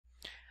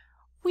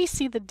we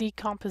see the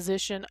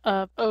decomposition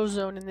of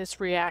ozone in this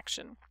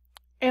reaction.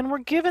 And we're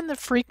given the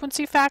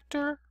frequency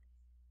factor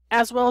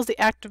as well as the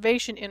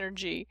activation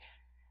energy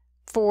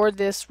for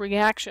this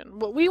reaction.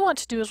 What we want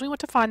to do is we want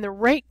to find the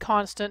rate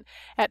constant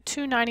at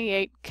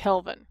 298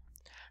 Kelvin.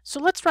 So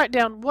let's write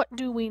down, what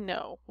do we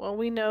know? Well,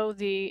 we know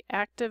the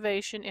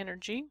activation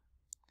energy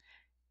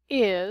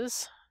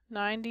is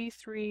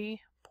 93.1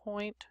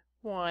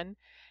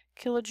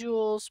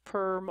 kilojoules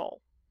per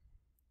mole.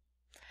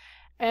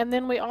 And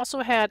then we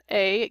also had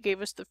it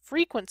gave us the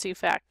frequency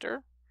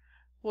factor,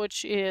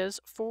 which is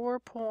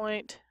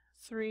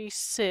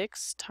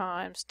 4.36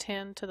 times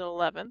 10 to the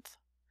 11th.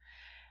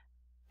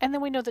 And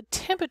then we know the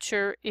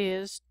temperature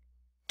is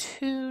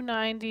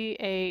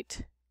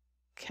 298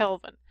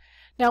 Kelvin.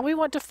 Now we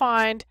want to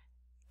find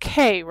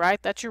K,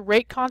 right? That's your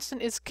rate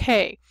constant is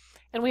K.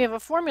 And we have a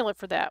formula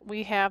for that.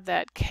 We have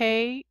that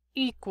K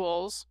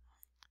equals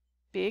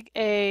big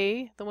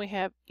A, then we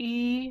have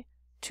E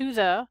to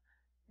the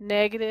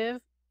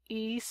negative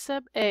E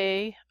sub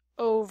A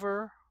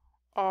over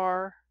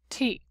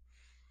RT.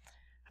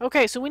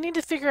 Okay, so we need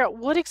to figure out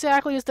what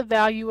exactly is the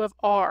value of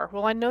R.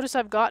 Well, I notice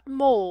I've got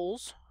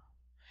moles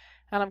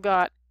and I've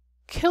got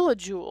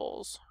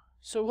kilojoules.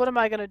 So what am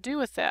I going to do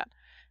with that?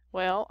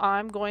 Well,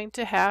 I'm going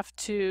to have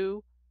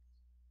to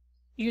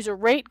use a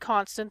rate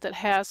constant that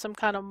has some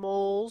kind of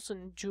moles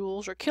and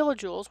joules or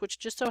kilojoules, which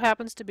just so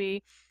happens to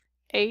be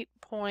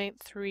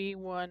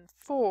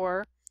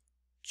 8.314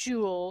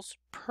 joules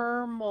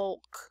per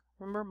mole.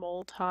 Remember,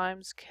 mole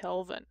times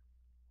Kelvin.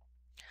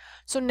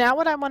 So now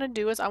what I want to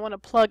do is I want to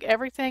plug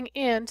everything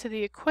into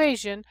the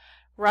equation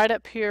right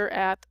up here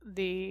at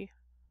the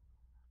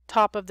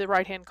top of the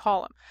right-hand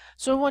column.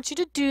 So I want you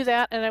to do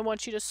that, and I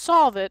want you to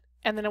solve it,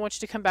 and then I want you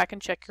to come back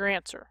and check your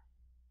answer.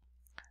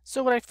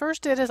 So what I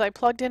first did is I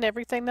plugged in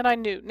everything that I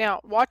knew.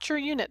 Now watch your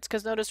units,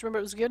 because notice, remember,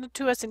 it was given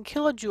to us in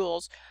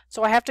kilojoules,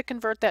 so I have to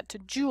convert that to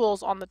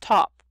joules on the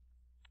top.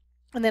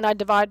 And then I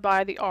divide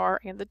by the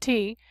R and the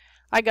T.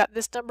 I got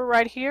this number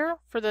right here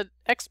for the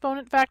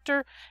exponent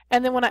factor,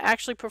 and then when I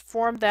actually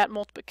performed that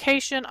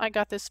multiplication, I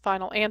got this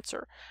final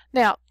answer.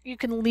 Now, you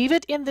can leave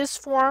it in this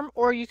form,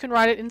 or you can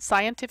write it in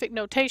scientific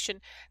notation.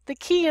 The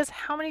key is,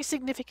 how many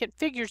significant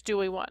figures do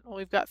we want? Well,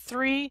 we've got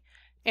 3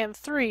 and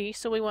 3,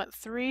 so we want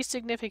 3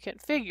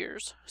 significant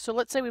figures. So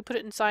let's say we put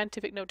it in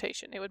scientific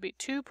notation. It would be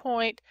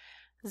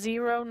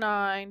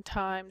 2.09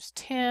 times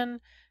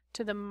 10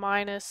 to the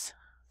minus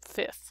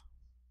 5th.